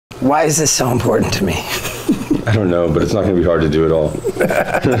Why is this so important to me? I don't know, but it's not gonna be hard to do it all.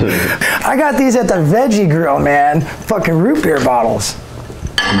 I got these at the Veggie Grill, man. Fucking root beer bottles.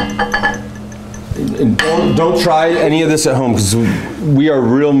 And don't try any of this at home, because we are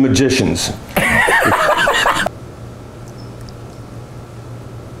real magicians.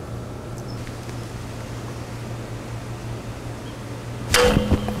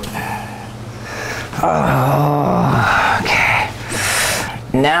 Oh, okay.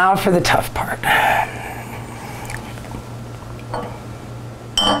 Now for the tough part.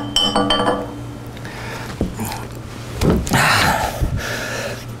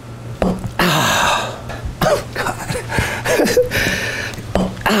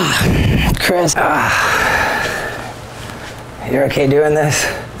 Chris, you're okay doing this?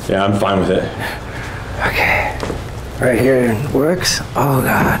 Yeah, I'm fine with it. Okay. Right here works. Oh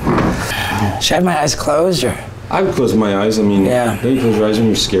God. Should I have my eyes closed or? I would close my eyes. I mean, yeah. Don't you close your eyes when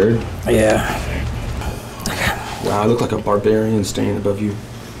you're scared? Yeah. Okay. Wow, I look like a barbarian standing above you.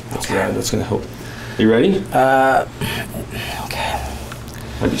 Okay. Yeah, that's gonna help. You ready? Okay.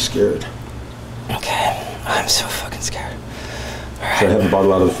 I'd be scared. Okay. I'm so fucking scared. All right. Should I have the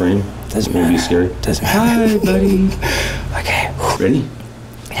bottle out of the frame? Doesn't matter. Be scared. Doesn't matter. Hi, buddy. Okay. Ready?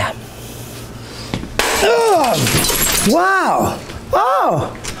 Yeah. Oh! Wow!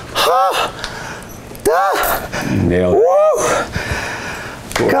 Oh! Oh! Duh! Nailed it.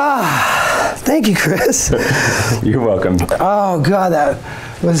 Woo! God! Thank you, Chris. You're welcome. Oh God, that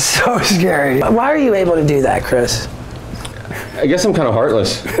was so scary. Why are you able to do that, Chris? I guess I'm kind of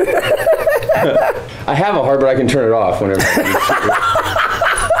heartless. I have a heart, but I can turn it off whenever.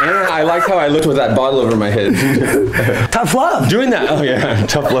 And I liked how I looked with that bottle over my head. Tough love. Doing that, oh yeah,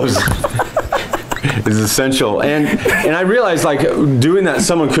 tough love is essential. And I realized, like, doing that,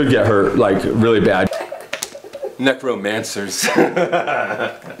 someone could get hurt, like, really bad. Necromancers.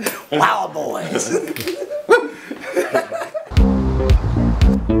 Wow, boys.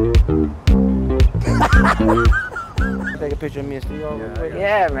 Take a picture of me and Steve real quick?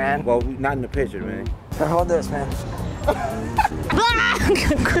 Yeah, man. Well, not in the picture, man. Here, hold this, man.